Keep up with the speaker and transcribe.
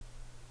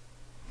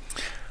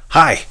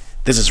Hi,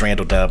 this is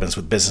Randall Dobbins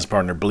with Business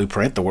Partner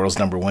Blueprint, the world's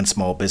 #1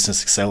 small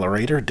business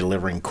accelerator,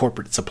 delivering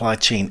corporate supply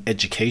chain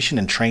education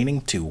and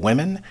training to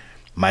women,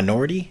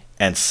 minority,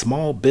 and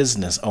small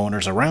business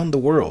owners around the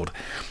world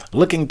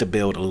looking to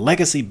build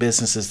legacy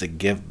businesses that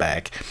give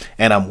back.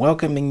 And I'm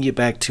welcoming you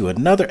back to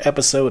another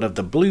episode of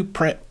the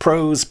Blueprint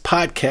Pros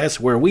podcast,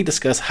 where we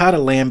discuss how to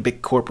land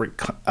big corporate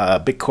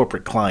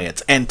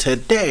clients. And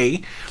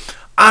today,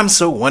 I'm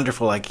so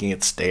wonderful I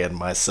can't stand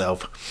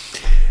myself.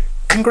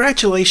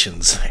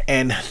 Congratulations,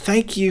 and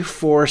thank you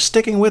for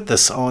sticking with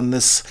us on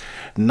this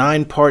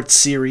 9-part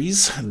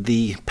series,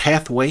 the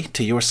Pathway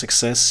to Your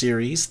Success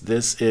series.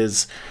 This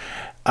is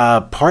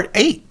part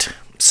 8.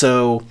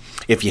 So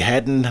if you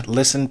hadn't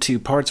listened to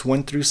parts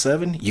 1 through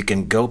 7, you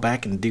can go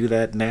back and do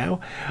that now.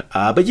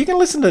 But you can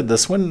listen to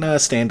this one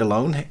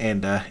standalone,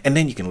 and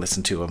then you can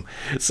listen to them.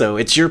 So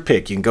it's your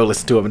pick. You can go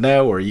listen to them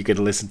now, or you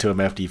can listen to them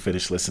after you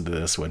finish listening to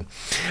this one.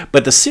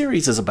 But the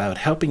series is about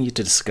helping you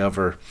to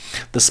discover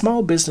the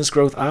small business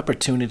growth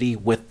opportunity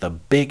with the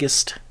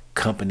biggest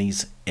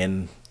companies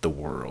in the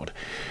world.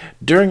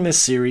 During this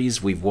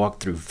series, we've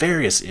walked through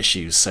various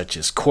issues such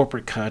as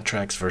corporate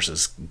contracts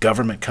versus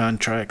government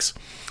contracts,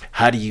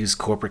 how to use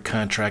corporate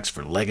contracts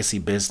for legacy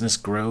business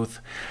growth,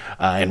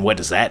 and what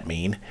does that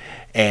mean,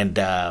 and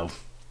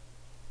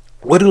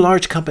what do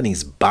large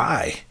companies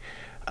buy,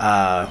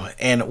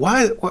 and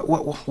why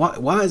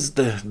is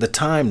the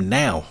time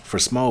now for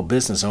small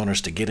business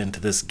owners to get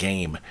into this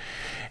game,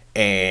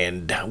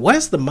 and what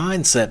is the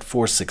mindset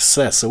for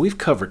success? So we've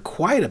covered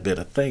quite a bit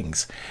of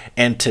things,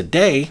 and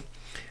today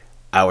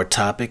our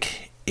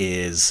topic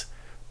is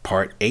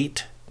part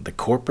 8, the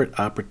corporate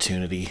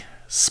opportunity,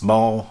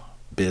 small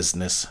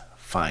business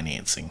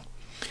financing.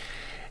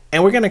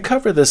 And we're going to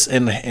cover this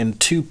in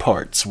 2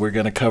 parts. We're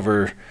going to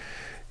cover,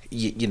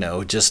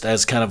 just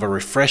as kind of a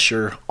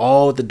refresher,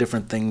 all the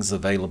different things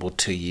available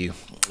to you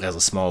as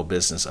a small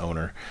business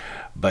owner.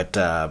 But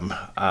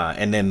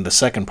and then the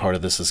second part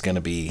of this is going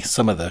to be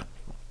some of the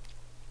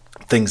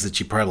things that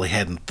you probably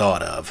hadn't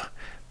thought of,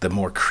 the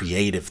more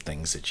creative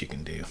things that you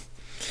can do.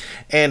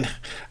 And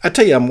I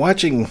tell you, I'm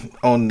watching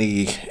in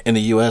the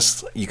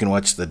U.S., you can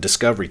watch the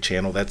Discovery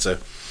Channel. That's a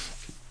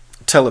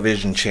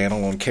television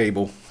channel on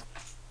cable.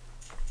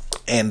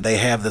 And they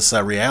have this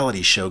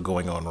reality show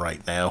going on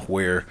right now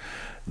where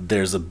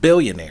there's a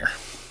billionaire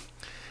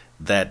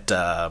that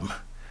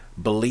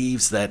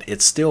believes that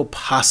it's still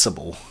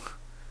possible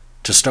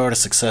to start a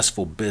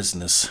successful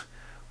business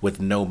with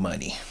no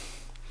money.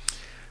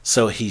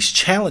 So he's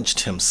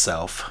challenged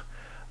himself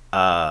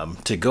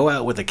to go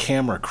out with a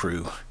camera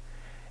crew,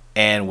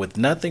 and with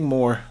nothing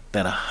more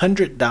than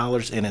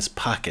 $100 in his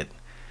pocket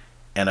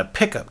and a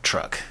pickup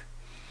truck,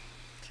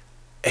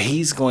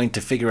 he's going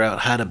to figure out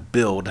how to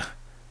build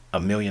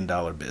 $1 million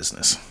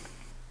business.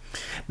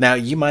 Now,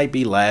 you might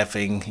be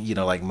laughing,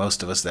 like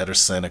most of us that are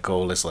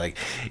cynical. It's like,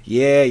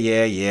 yeah.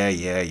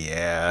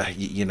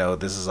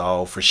 This is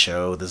all for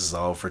show. This is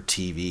all for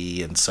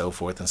TV and so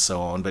forth and so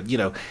on. But,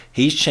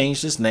 he's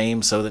changed his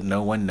name so that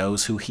no one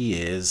knows who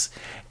he is.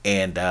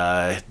 And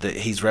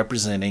he's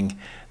representing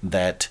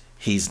that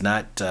he's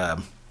not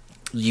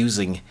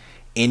using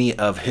any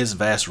of his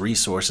vast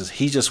resources.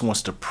 He just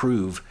wants to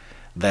prove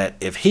that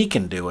if he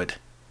can do it,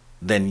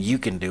 then you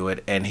can do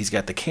it. And he's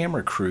got the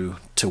camera crew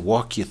to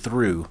walk you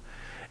through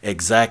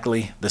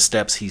exactly the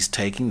steps he's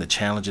taking, the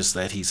challenges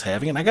that he's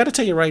having. And I got to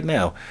tell you right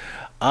now,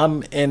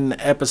 I'm in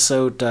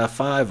episode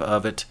 5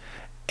 of it.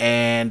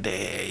 And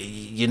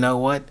you know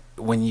what?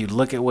 When you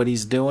look at what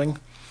he's doing,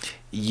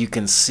 you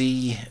can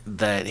see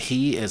that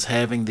he is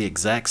having the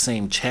exact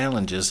same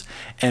challenges.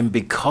 And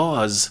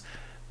because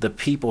the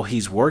people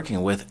he's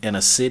working with in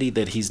a city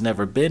that he's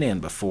never been in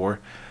before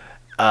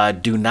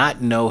do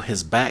not know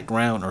his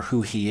background or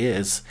who he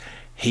is,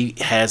 he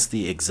has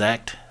the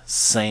exact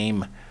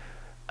same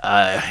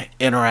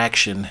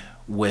interaction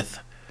with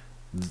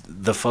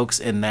the folks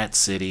in that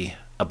city,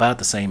 about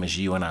the same as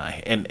you and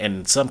I. And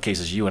in some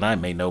cases, you and I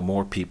may know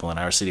more people in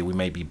our city. We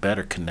may be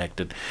better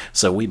connected,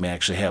 so we may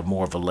actually have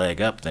more of a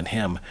leg up than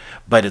him.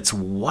 But it's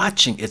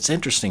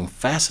interesting,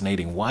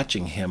 fascinating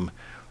watching him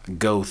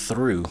go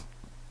through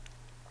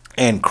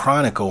and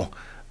chronicle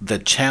the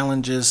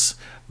challenges,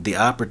 the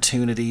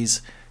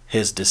opportunities,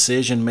 his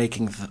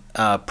decision-making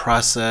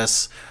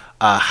process,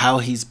 how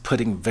he's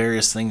putting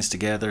various things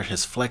together,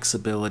 his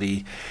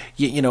flexibility,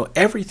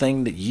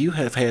 everything that you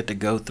have had to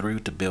go through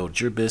to build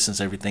your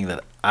business, everything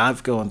that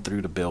I've gone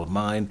through to build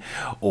mine,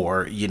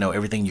 or,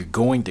 everything you're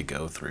going to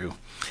go through.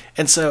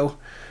 And so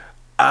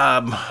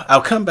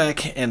I'll come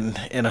back in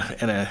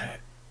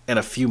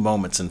a few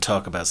moments and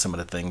talk about some of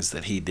the things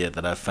that he did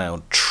that I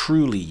found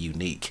truly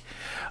unique.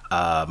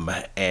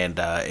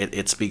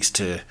 It speaks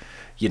to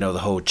the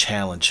whole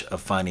challenge of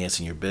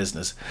financing your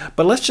business.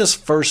 But let's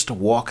just first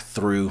walk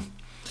through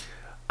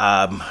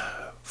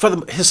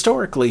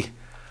historically,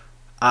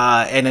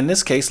 and in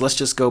this case, let's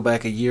just go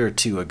back a year or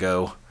two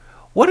ago.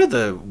 What are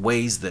the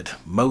ways that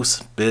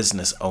most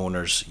business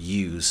owners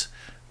use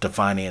to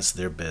finance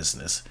their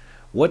business?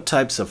 What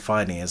types of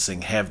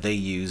financing have they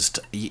used,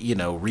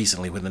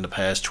 recently within the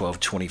past 12,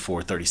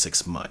 24,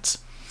 36 months?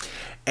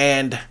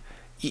 And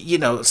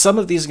some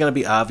of these are going to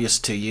be obvious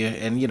to you,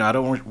 and I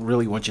don't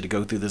really want you to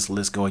go through this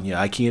list going,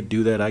 I can't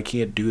do that, I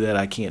can't do that,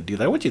 I can't do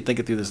that. I want you to think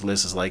it through this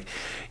list as like,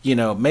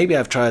 maybe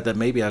I've tried that,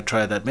 maybe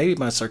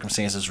my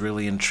circumstances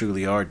really and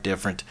truly are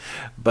different,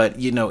 but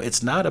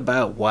it's not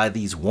about why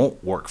these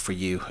won't work for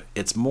you.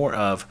 It's more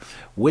of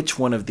which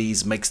one of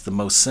these makes the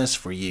most sense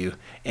for you,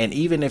 and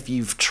even if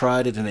you've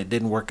tried it and it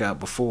didn't work out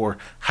before,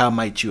 how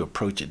might you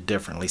approach it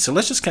differently? So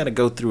let's just kind of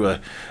go through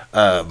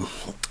a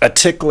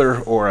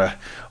tickler or a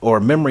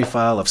memory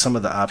file of some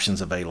of the options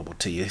available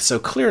to you. So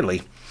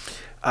clearly,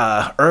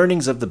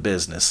 earnings of the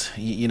business.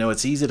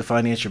 It's easy to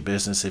finance your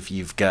business if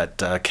you've got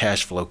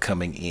cash flow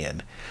coming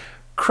in.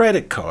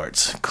 Credit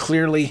cards.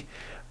 Clearly,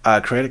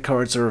 credit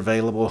cards are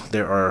available.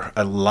 There are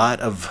a lot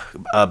of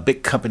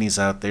big companies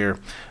out there: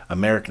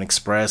 American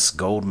Express,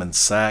 Goldman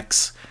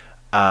Sachs,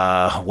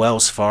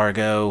 Wells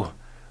Fargo,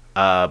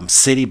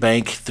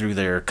 Citibank through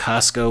their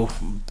Costco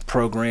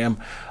program.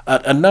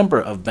 A number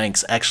of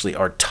banks actually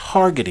are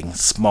targeting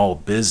small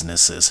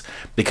businesses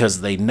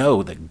because they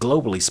know that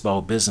globally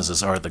small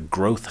businesses are the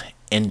growth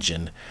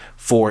engine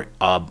for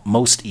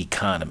most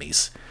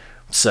economies.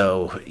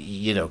 So,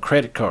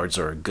 credit cards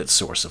are a good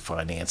source of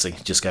financing.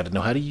 Just got to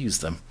know how to use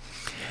them.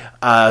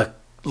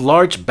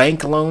 Large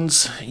bank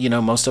loans,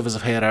 most of us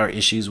have had our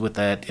issues with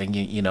that.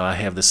 And, I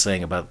have this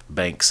saying about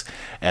banks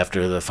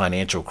after the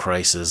financial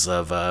crisis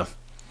of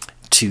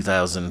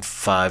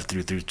 2005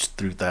 through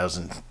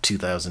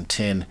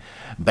 2010,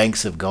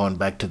 banks have gone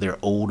back to their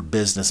old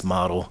business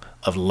model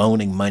of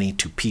loaning money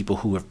to people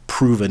who have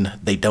proven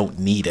they don't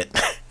need it.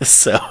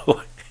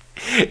 So,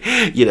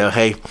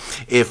 hey,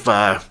 if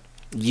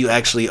you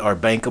actually are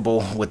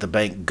bankable with the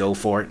bank, go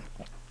for it.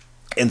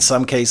 In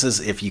some cases,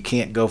 if you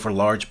can't go for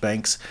large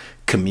banks,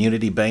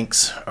 community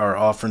banks are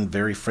often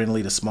very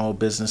friendly to small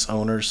business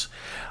owners.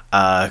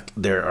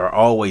 There are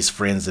always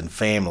friends and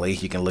family.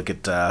 You can look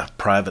at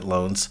private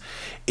loans.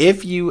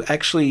 If you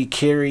actually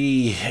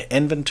carry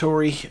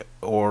inventory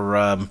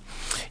or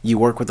you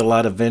work with a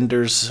lot of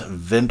vendors,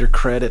 vendor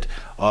credit,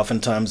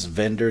 oftentimes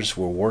vendors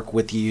will work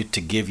with you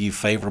to give you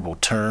favorable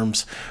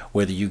terms,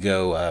 whether you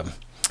go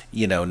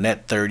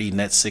net 30,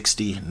 net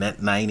 60, net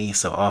 90.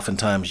 So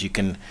oftentimes you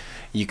can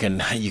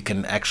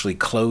actually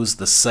close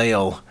the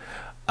sale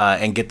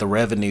and get the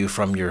revenue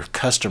from your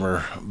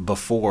customer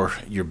before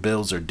your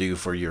bills are due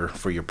for your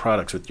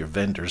products with your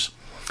vendors.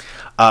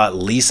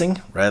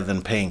 Leasing rather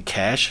than paying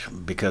cash,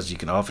 because you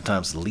can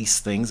oftentimes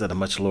lease things at a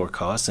much lower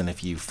cost than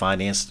if you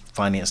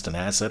financed an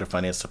asset or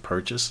financed a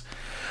purchase.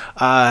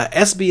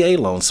 SBA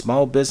loans,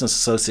 Small Business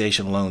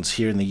Association loans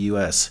here in the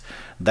U.S.,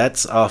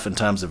 that's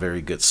oftentimes a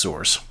very good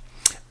source.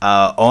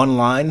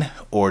 Online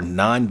or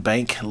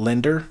non-bank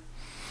lender,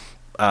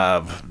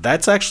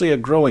 that's actually a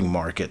growing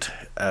market.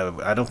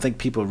 I don't think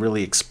people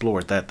really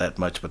explore it that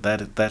much, but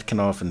that can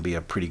often be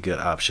a pretty good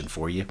option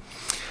for you.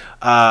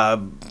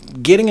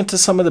 Getting into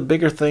some of the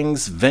bigger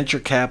things, venture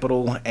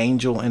capital,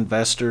 angel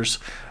investors,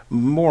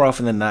 more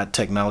often than not,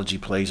 technology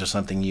plays are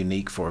something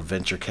unique for a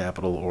venture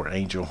capital or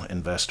angel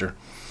investor.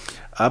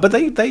 But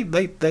they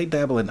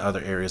dabble in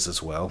other areas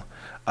as well.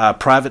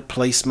 Private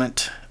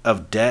placement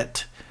of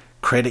debt,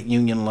 credit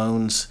union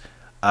loans,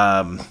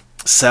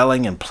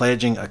 selling and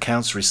pledging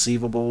accounts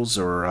receivables,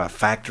 or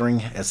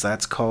factoring as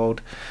that's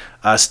called,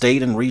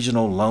 state and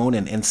regional loan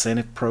and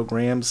incentive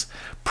programs,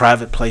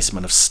 private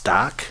placement of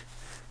stock,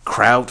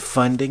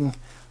 crowdfunding,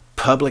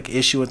 public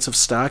issuance of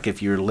stock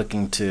if you're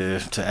looking to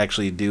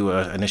actually do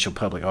an initial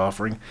public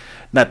offering.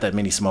 Not that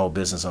many small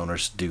business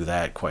owners do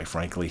that, quite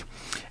frankly.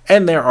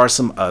 And there are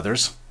some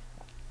others.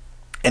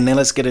 And then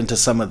let's get into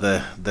some of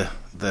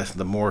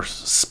the more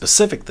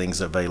specific things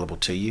available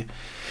to you.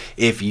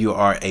 If you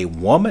are a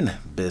woman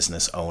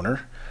business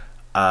owner,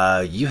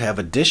 you have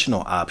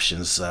additional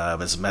options.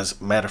 As a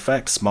matter of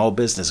fact, small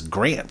business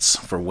grants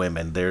for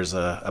women. There's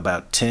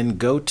about 10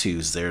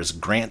 go-tos. There's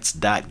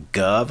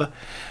grants.gov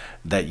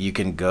that you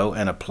can go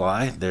and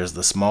apply. There's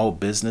the Small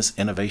Business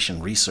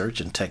Innovation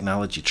Research and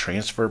Technology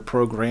Transfer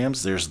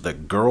Programs. There's the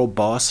Girl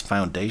Boss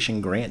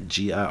Foundation Grant,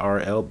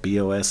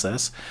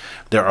 GIRLBOSS.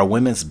 There are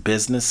Women's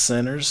Business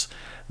Centers.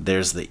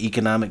 There's the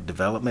Economic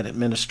Development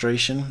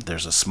Administration.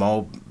 There's a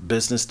Small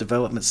Business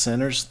Development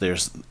Centers.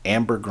 There's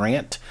Amber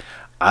Grant,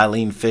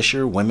 Eileen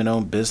Fisher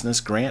Women-Owned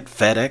Business Grant,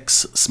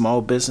 FedEx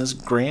Small Business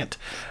Grant,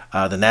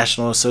 the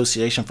National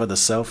Association for the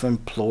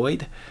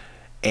Self-Employed.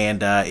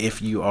 And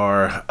if you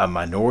are a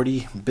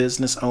minority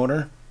business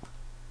owner,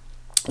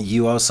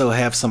 you also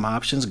have some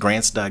options.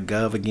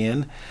 Grants.gov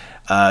again.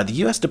 The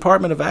U.S.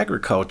 Department of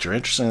Agriculture,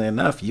 interestingly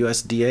enough,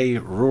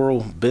 USDA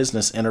Rural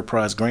Business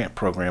Enterprise Grant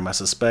Program. I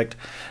suspect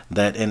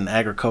that in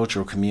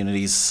agricultural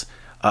communities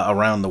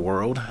around the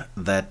world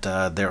that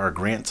there are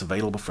grants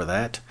available for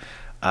that.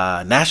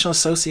 National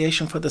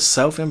Association for the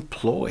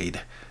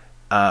Self-Employed,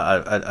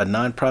 a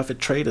nonprofit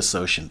trade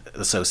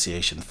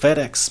association,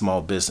 FedEx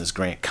Small Business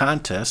Grant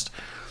Contest,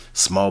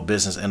 Small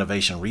Business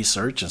Innovation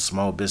Research and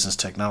Small Business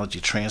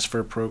Technology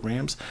Transfer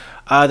Programs,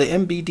 the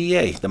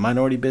MBDA, the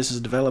Minority Business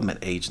Development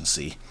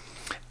Agency,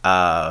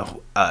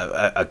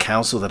 a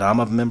council that I'm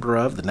a member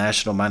of, the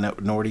National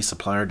Minority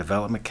Supplier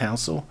Development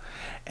Council.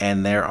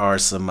 And there are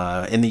some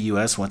in the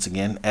U.S. Once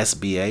again,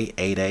 SBA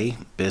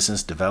 8A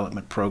Business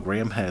Development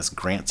Program has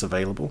grants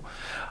available.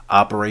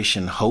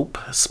 Operation Hope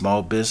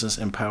Small Business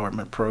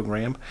Empowerment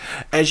Program.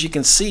 As you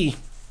can see,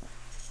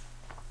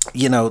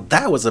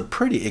 that was a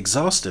pretty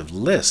exhaustive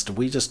list.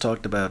 We just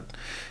talked about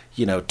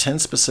 10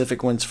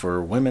 specific ones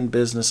for women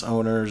business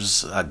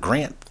owners,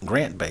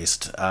 grant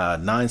based,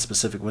 9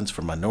 specific ones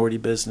for minority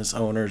business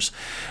owners.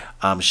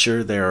 I'm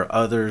sure there are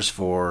others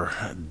for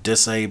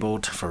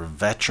disabled, for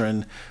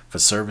veteran, for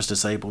service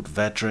disabled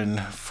veteran,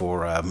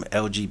 for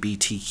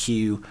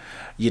LGBTQ,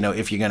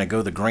 if you're going to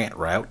go the grant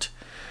route.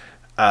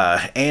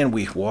 And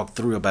we walked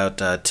through about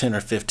 10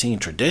 or 15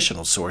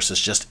 traditional sources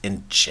just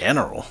in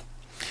general.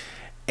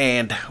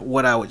 And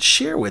what I would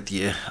share with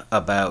you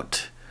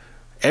about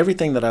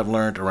everything that I've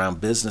learned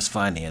around business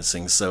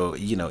financing. So,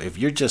 if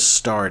you're just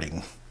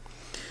starting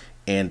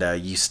and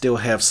you still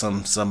have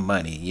some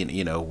money,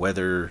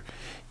 whether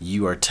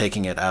you are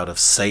taking it out of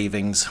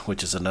savings,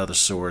 which is another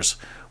source,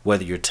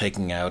 whether you're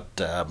taking out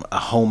a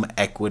home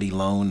equity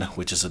loan,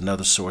 which is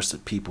another source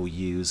that people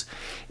use.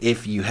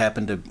 If you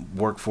happen to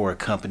work for a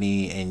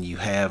company and you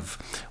have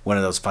one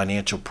of those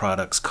financial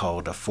products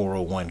called a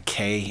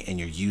 401k and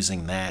you're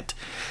using that,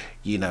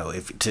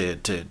 if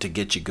to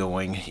get you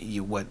going,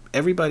 what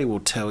everybody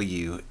will tell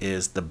you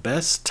is the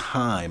best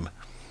time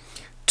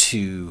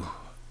to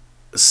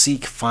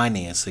seek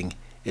financing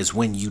is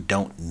when you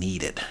don't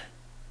need it.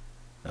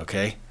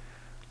 Okay?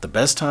 The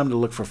best time to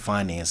look for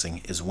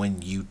financing is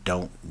when you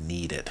don't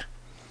need it.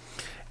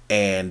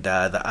 And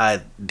the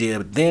idea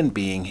then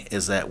being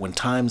is that when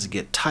times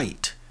get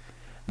tight,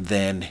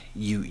 then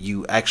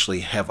you actually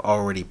have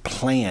already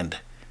planned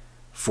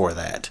for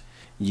that.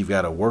 You've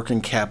got a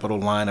working capital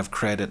line of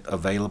credit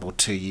available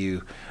to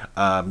you.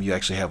 You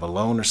actually have a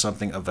loan or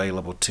something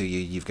available to you.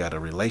 You've got a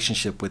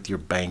relationship with your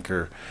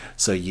banker.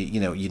 So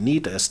you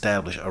need to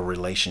establish a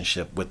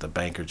relationship with the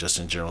banker just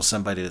in general.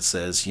 Somebody that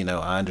says,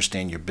 I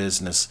understand your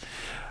business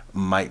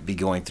might be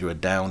going through a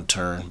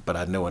downturn, but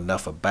I know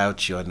enough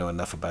about you. I know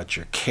enough about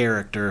your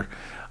character.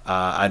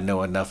 I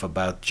know enough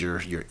about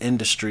your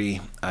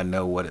industry. I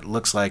know what it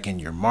looks like in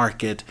your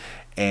market.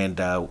 And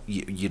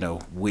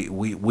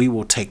we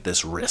will take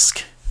this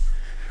risk.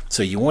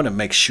 So you want to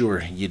make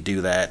sure you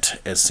do that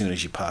as soon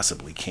as you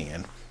possibly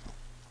can.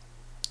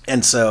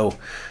 And so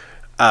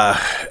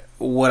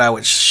what I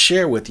would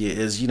share with you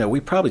is, we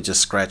probably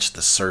just scratched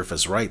the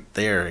surface right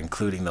there,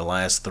 including the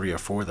last 3 or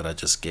 4 that I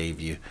just gave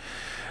you.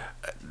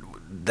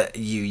 That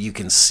you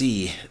can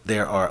see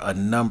there are a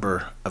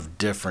number of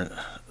different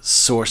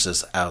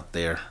sources out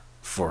there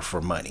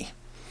for money.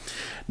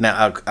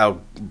 Now,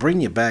 I'll bring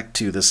you back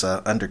to this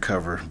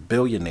undercover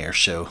billionaire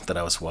show that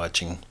I was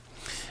watching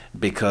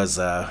because,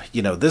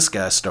 this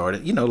guy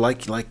started,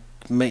 like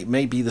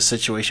may be the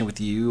situation with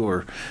you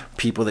or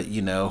people that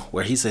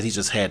where he said he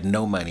just had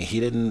no money. He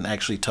didn't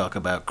actually talk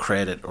about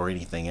credit or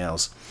anything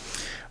else,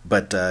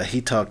 but he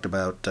talked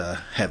about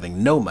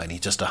having no money,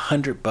 just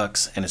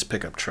 $100 in his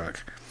pickup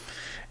truck.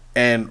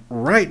 And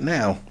right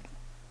now,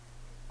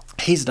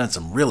 he's done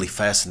some really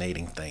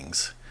fascinating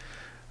things.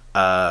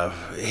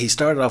 He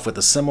started off with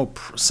a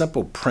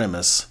simple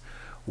premise,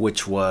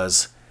 which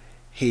was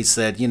he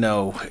said,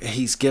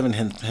 he's given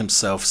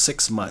himself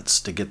 6 months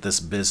to get this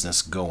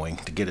business going,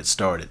 to get it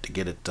started, to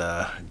get it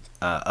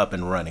up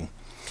and running.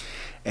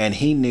 And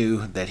he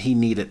knew that he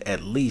needed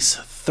at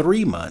least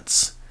 3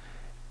 months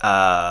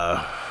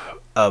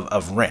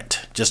of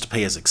rent just to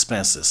pay his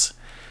expenses.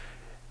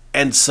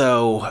 And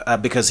so,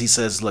 because he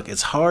says, look,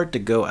 it's hard to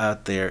go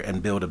out there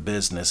and build a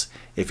business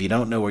if you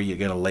don't know where you're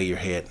going to lay your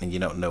head and you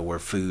don't know where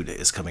food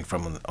is coming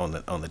from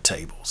on the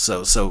table.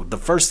 So the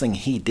first thing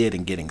he did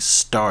in getting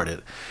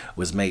started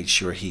was made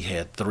sure he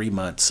had 3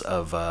 months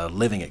of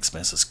living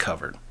expenses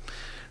covered.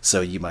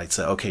 So you might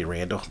say, okay,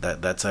 Randall,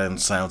 that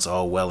sounds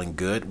all well and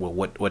good. Well,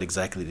 what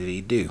exactly did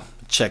he do?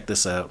 Check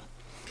this out.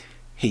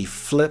 He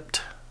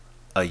flipped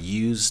a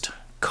used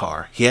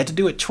car. He had to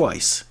do it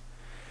twice.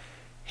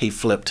 He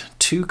flipped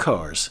 2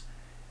 cars.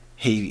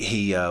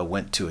 He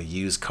went to a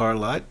used car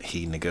lot.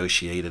 He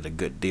negotiated a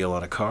good deal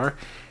on a car.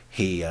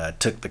 He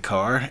took the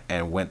car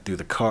and went through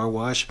the car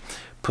wash,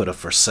 put a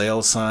for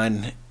sale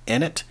sign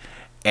in it,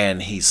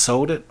 and he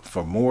sold it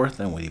for more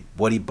than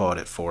what he bought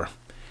it for.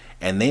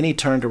 And then he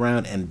turned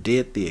around and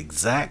did the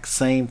exact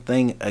same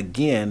thing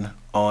again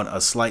on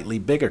a slightly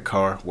bigger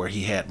car where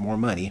he had more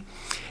money,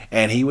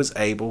 and he was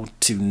able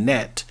to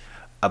net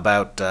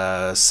about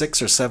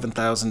 $6,000 or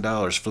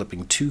 $7,000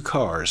 flipping 2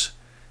 cars,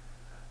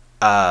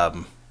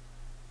 and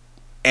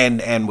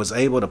was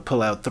able to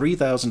pull out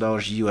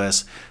 $3,000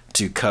 US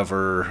to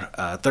cover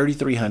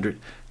 $3,300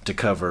 to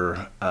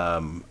cover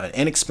an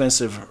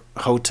inexpensive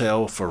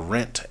hotel for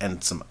rent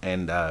and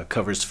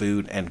covers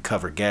food and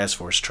cover gas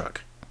for his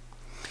truck.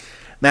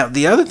 Now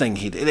the other thing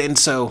he did, and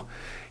so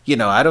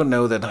I don't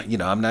know that,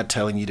 I'm not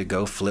telling you to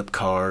go flip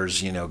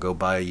cars, go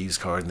buy a used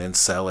car and then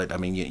sell it. I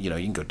mean, you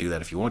can go do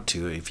that if you want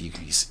to, if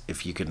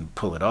you can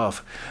pull it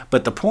off.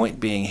 But the point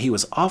being, he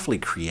was awfully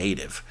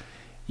creative.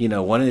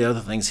 one of the other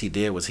things he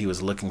did was he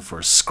was looking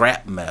for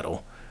scrap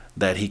metal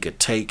that he could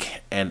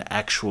take and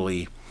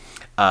actually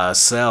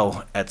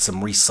sell at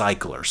some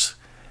recyclers.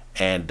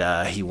 And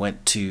he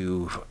went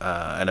to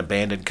an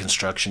abandoned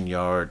construction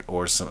yard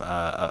or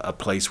a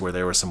place where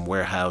there were some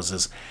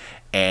warehouses,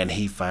 and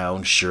he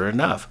found, sure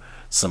enough,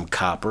 some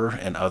copper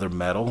and other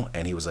metal,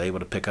 and he was able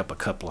to pick up a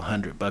couple of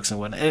 $100 and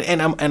whatnot.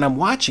 And I'm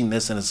watching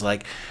this, and it's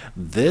like,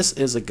 this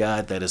is a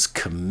guy that is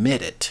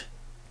committed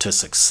to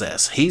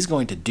success. He's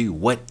going to do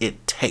what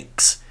it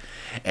takes,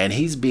 and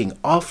he's being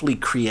awfully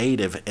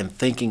creative and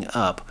thinking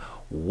up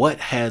what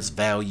has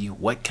value,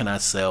 what can I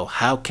sell,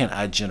 how can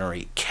I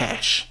generate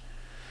cash.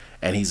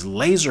 And he's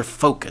laser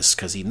focused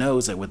because he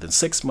knows that within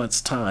 6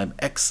 months' time,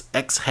 X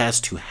has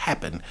to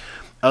happen.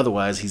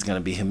 Otherwise, he's going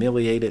to be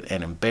humiliated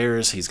and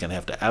embarrassed. He's going to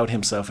have to out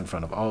himself in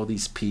front of all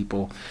these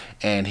people.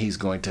 And he's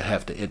going to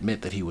have to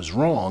admit that he was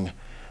wrong,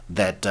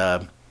 that,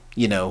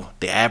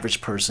 the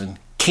average person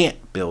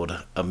can't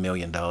build $1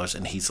 million.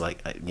 And he's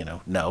like,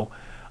 no,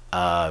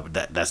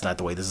 that's not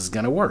the way this is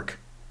going to work.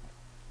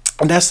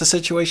 And that's the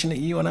situation that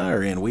you and I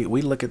are in.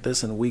 We look at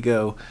this and we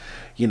go,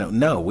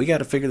 no, we got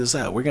to figure this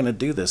out. We're going to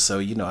do this. So,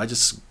 I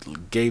just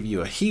gave you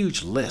a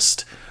huge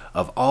list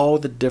of all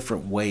the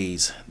different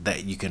ways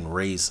that you can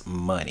raise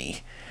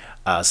money.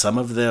 Some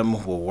of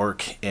them will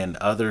work in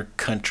other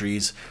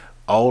countries.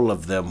 All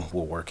of them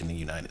will work in the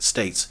United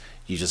States.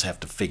 You just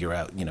have to figure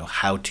out,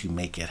 how to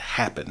make it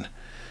happen.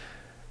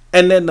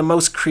 And then the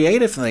most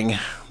creative thing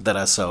that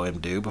I saw him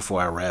do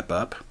before I wrap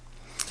up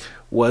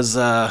was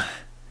a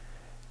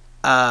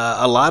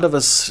lot of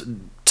us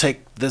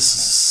take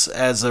this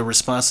as a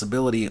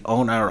responsibility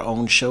on our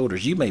own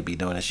shoulders. You may be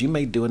doing this. You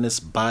may be doing this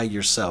by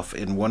yourself.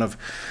 In one of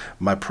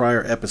my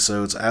prior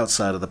episodes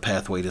outside of the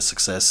Pathway to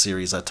Success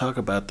series, I talk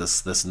about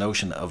this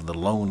notion of the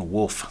lone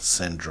wolf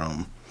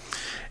syndrome.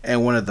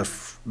 And one of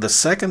the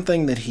second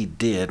thing that he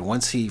did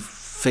once he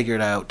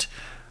figured out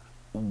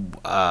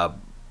how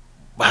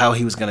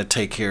he was going to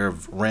take care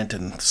of rent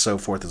and so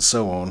forth and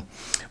so on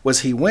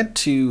was he went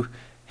to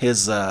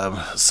his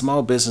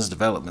small business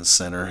development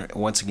center.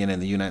 Once again, in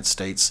the United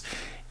States,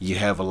 you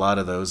have a lot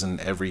of those in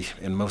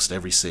most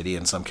every city.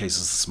 In some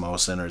cases, a small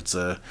center. It's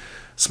a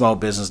small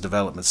business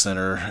development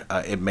center.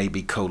 It may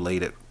be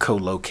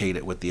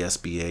co-located with the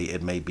SBA.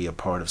 It may be a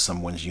part of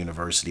someone's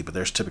university, but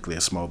there's typically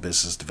a small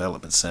business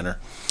development center.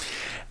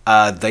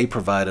 They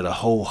provided a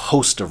whole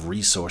host of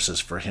resources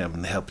for him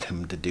and helped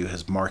him to do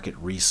his market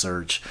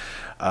research.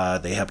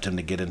 They helped him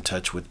to get in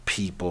touch with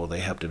people.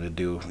 They helped him to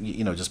do,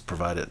 just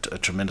provided a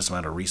tremendous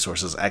amount of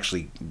resources.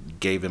 Actually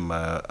gave him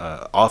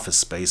a office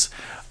space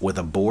with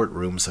a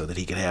boardroom so that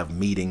he could have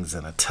meetings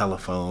and a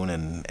telephone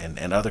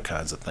and other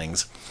kinds of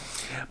things.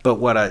 But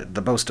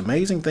the most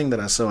amazing thing that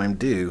I saw him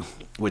do,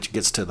 which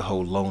gets to the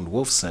whole lone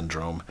wolf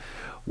syndrome,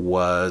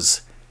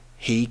 was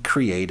he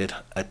created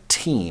a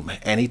team.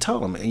 And he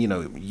told him,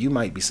 you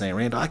might be saying,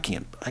 Randall, I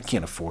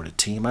can't afford a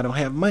team. I don't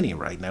have money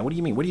right now. What do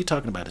you mean? What are you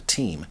talking about, a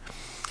team?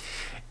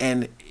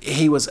 And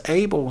he was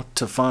able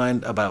to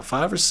find about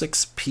 5 or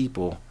 6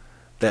 people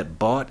that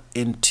bought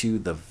into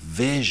the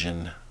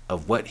vision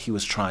of what he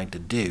was trying to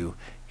do.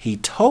 He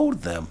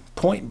told them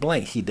point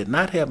blank he did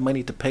not have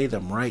money to pay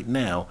them right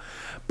now,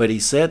 but he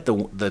said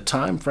the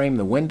time frame,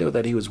 the window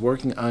that he was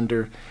working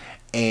under,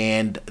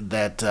 and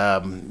that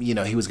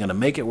he was going to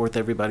make it worth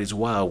everybody's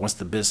while once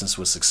the business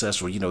was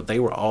successful. They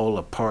were all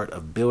a part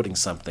of building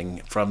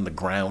something from the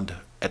ground,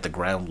 at the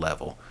ground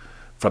level,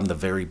 from the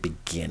very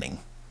beginning.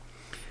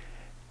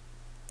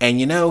 And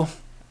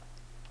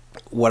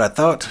what I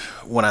thought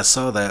when I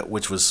saw that,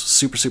 which was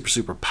super, super,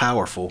 super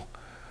powerful,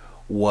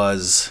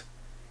 was,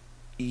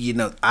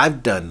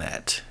 I've done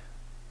that.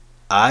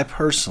 I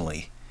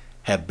personally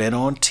have been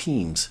on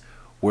teams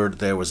where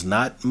there was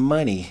not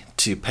money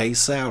to pay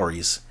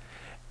salaries.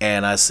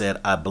 And I said,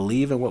 I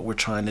believe in what we're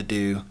trying to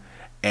do,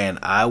 and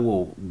I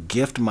will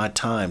gift my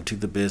time to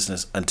the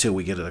business until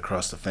we get it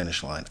across the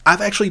finish line.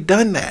 I've actually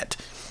done that.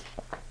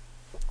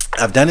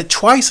 I've done it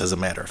twice, as a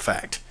matter of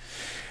fact.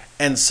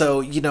 And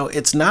so,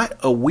 it's not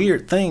a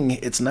weird thing.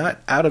 It's not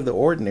out of the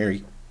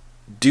ordinary.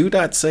 Do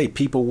not say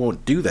people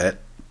won't do that.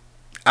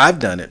 I've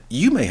done it.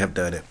 You may have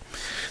done it.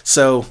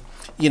 So,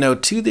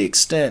 to the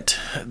extent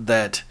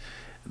that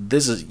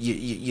this is,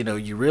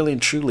 you really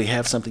and truly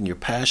have something you're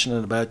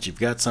passionate about, you've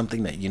got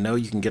something that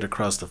you can get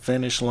across the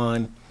finish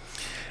line,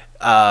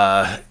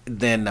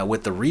 then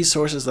with the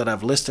resources that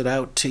I've listed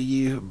out to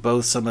you,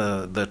 both some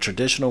of the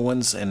traditional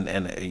ones and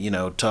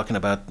talking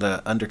about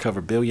the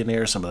undercover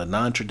billionaire, some of the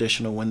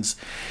non-traditional ones,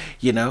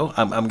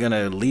 I'm going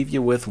to leave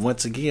you with,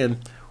 once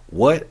again,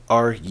 what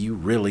are you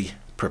really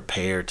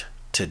prepared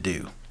to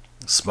do?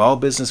 Small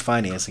business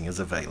financing is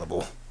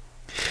available.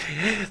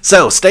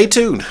 So stay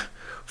tuned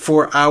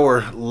for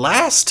our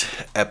last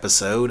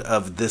episode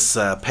of this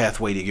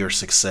Pathway to Your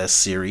Success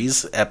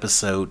series,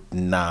 episode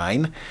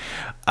 9.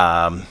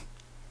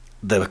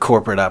 The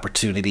corporate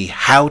opportunity,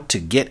 how to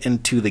get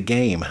into the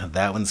game.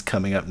 That one's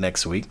coming up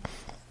next week.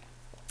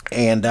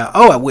 And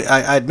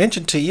I'd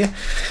mentioned to you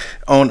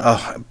on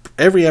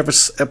every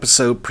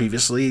episode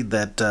previously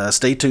that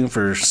stay tuned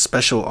for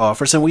special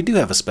offers. And we do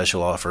have a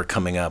special offer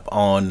coming up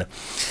on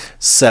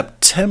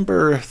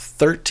September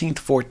 13th,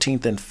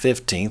 14th, and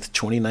 15th,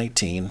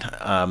 2019.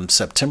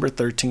 September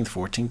 13th,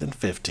 14th, and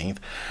 15th,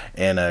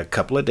 in a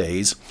couple of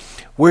days.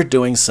 We're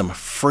doing some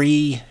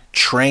free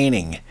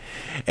training.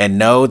 And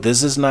no,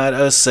 this is not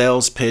a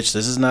sales pitch.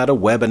 This is not a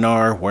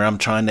webinar where I'm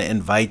trying to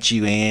invite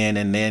you in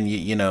and then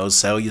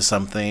sell you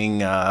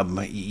something,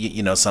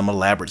 some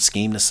elaborate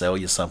scheme to sell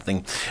you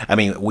something. I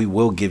mean, we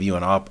will give you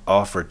an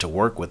offer to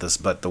work with us,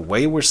 but the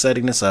way we're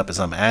setting this up is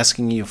I'm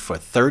asking you for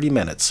 30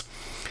 minutes,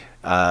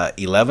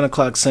 11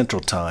 o'clock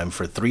Central Time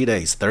for 3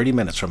 days, 30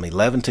 minutes from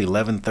 11 to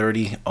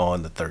 11:30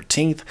 on the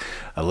 13th,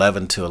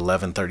 11 to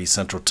 11:30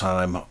 Central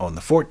Time on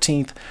the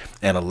 14th,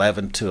 and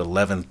 11 to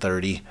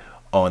 11:30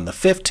 on the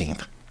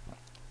 15th.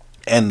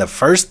 And the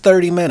first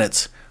 30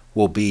 minutes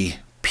will be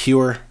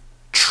pure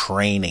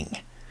training,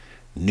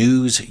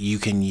 news you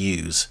can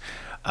use.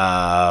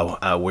 We're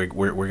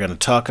going to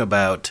talk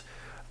about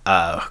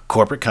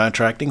corporate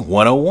contracting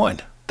 101.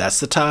 That's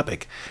the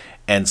topic.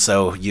 And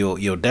so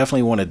you'll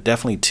definitely want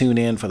to tune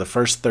in for the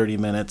first 30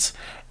 minutes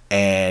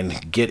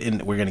and get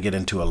in. We're going to get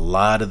into a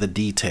lot of the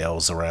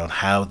details around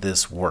how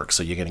this works.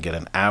 So you're going to get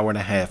an hour and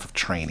a half of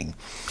training.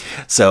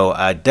 So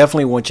I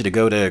definitely want you to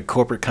go to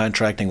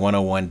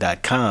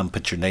corporatecontracting101.com,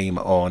 put your name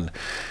on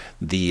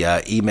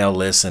the email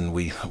list,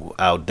 and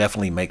I'll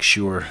definitely make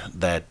sure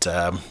that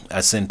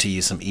I send to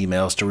you some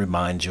emails to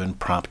remind you and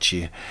prompt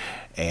you,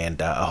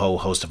 and a whole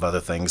host of other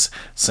things,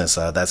 since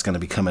that's going to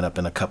be coming up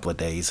in a couple of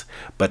days.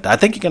 But I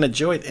think you're going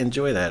to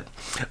enjoy that.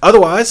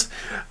 Otherwise,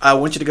 I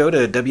want you to go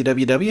to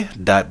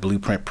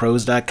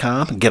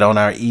www.blueprintpros.com, get on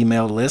our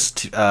email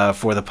list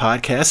for the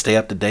podcast, stay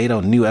up to date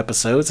on new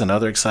episodes and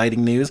other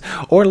exciting news,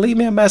 or leave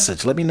me a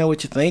message. Let me know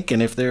what you think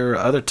and if there are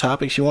other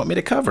topics you want me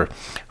to cover.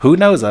 Who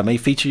knows, I may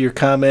feature your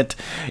comment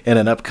in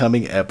an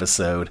upcoming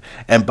episode.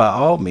 And by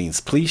all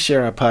means, please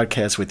share our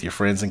podcast with your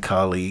friends and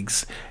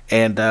colleagues,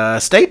 and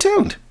stay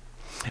tuned.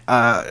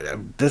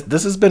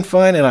 This has been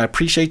fun, and I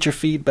appreciate your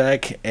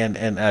feedback,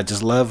 and I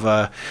just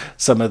love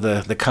some of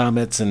the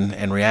comments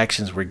and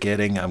reactions we're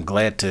getting. I'm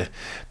glad to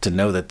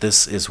know that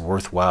this is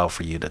worthwhile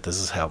for you, that this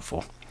is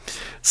helpful.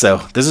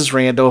 So this is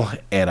Randall,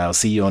 and I'll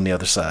see you on the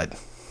other side.